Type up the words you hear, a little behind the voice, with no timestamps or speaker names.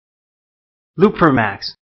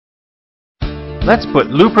Lupromax. Let's put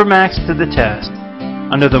Lupromax to the test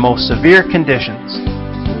under the most severe conditions.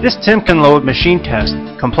 This Timken Load Machine test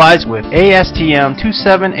complies with ASTM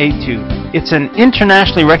 2782. It's an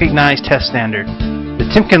internationally recognized test standard. The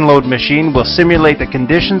Timken Load Machine will simulate the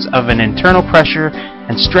conditions of an internal pressure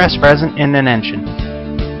and stress present in an engine.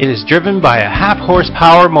 It is driven by a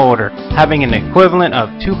half-horsepower motor having an equivalent of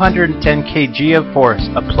 210 kg of force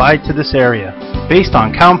applied to this area, based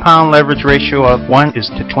on compound leverage ratio of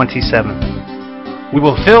 1:27. We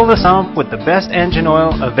will fill the sump with the best engine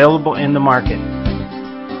oil available in the market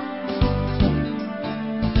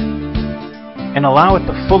and allow it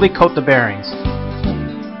to fully coat the bearings.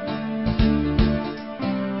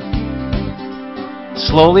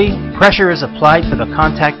 Slowly, pressure is applied to the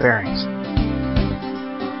contact bearings.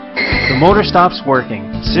 The motor stops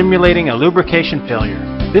working, simulating a lubrication failure.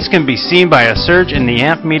 This can be seen by a surge in the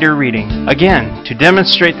amp meter reading. Again, to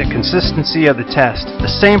demonstrate the consistency of the test, the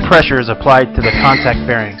same pressure is applied to the contact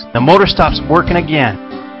bearings. The motor stops working again,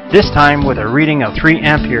 this time with a reading of 3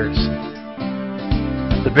 amperes.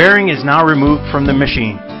 The bearing is now removed from the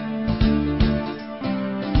machine.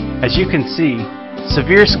 As you can see,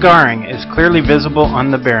 severe scarring is clearly visible on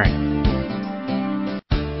the bearing.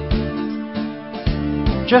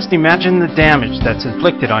 Just imagine the damage that's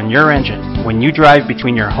inflicted on your engine when you drive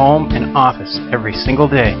between your home and office every single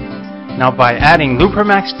day. Now, by adding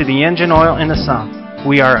Lupromax to the engine oil in the sump,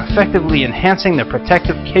 we are effectively enhancing the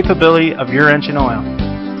protective capability of your engine oil.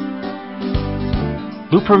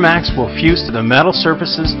 Lupromax will fuse to the metal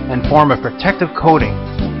surfaces and form a protective coating,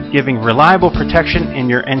 giving reliable protection in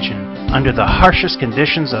your engine under the harshest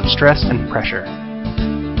conditions of stress and pressure.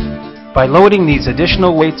 By loading these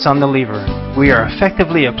additional weights on the lever, we are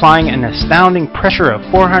effectively applying an astounding pressure of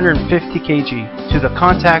 450 kg to the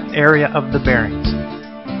contact area of the bearings.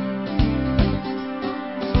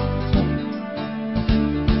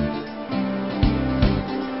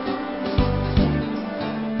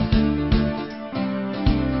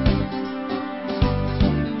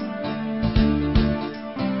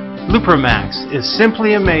 Lupromax is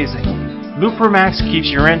simply amazing. Lupromax keeps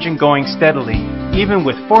your engine going steadily, even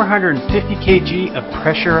with 450 kg of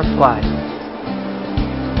pressure applied.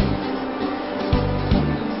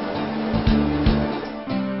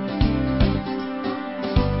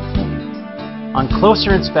 On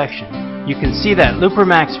closer inspection, you can see that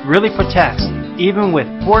Lupromax really protects, even with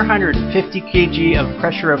 450 kg of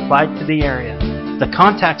pressure applied to the area. The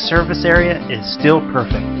contact surface area is still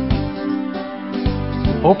perfect.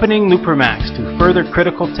 Opening Lupromax to further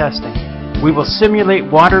critical testing, we will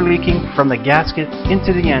simulate water leaking from the gasket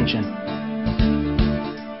into the engine.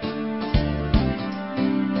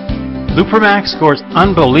 Lupromax scores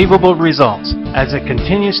unbelievable results as it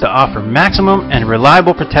continues to offer maximum and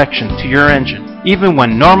reliable protection to your engine, even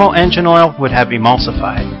when normal engine oil would have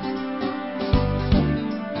emulsified.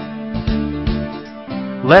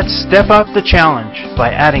 Let's step up the challenge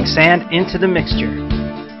by adding sand into the mixture.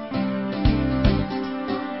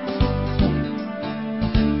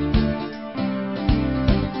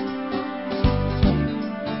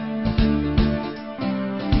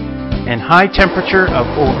 And high temperature of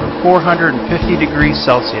over 450 degrees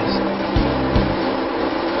Celsius.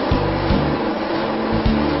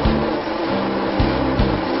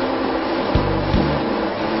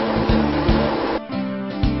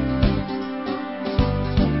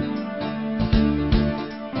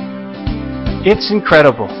 It's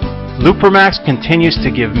incredible. Lupromax continues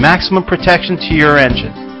to give maximum protection to your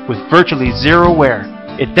engine with virtually zero wear.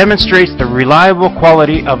 It demonstrates the reliable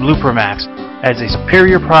quality of Lupromax as a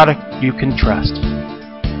superior product you can trust.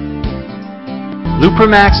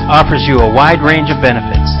 Lupromax offers you a wide range of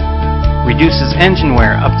benefits, reduces engine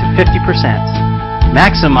wear up to 50%,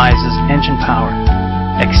 maximizes engine power,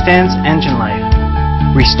 extends engine life,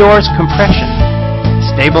 restores compression,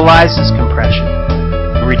 stabilizes compression,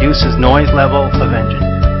 reduces noise level of engine,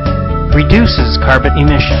 reduces carbon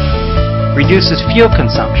emission, reduces fuel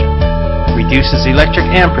consumption, reduces electric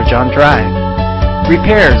amperage on drive,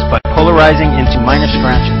 repairs by polarizing into minor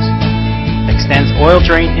scratches, extends oil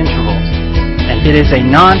drain intervals, and it is a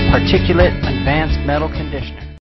non-particulate advanced metal conditioner.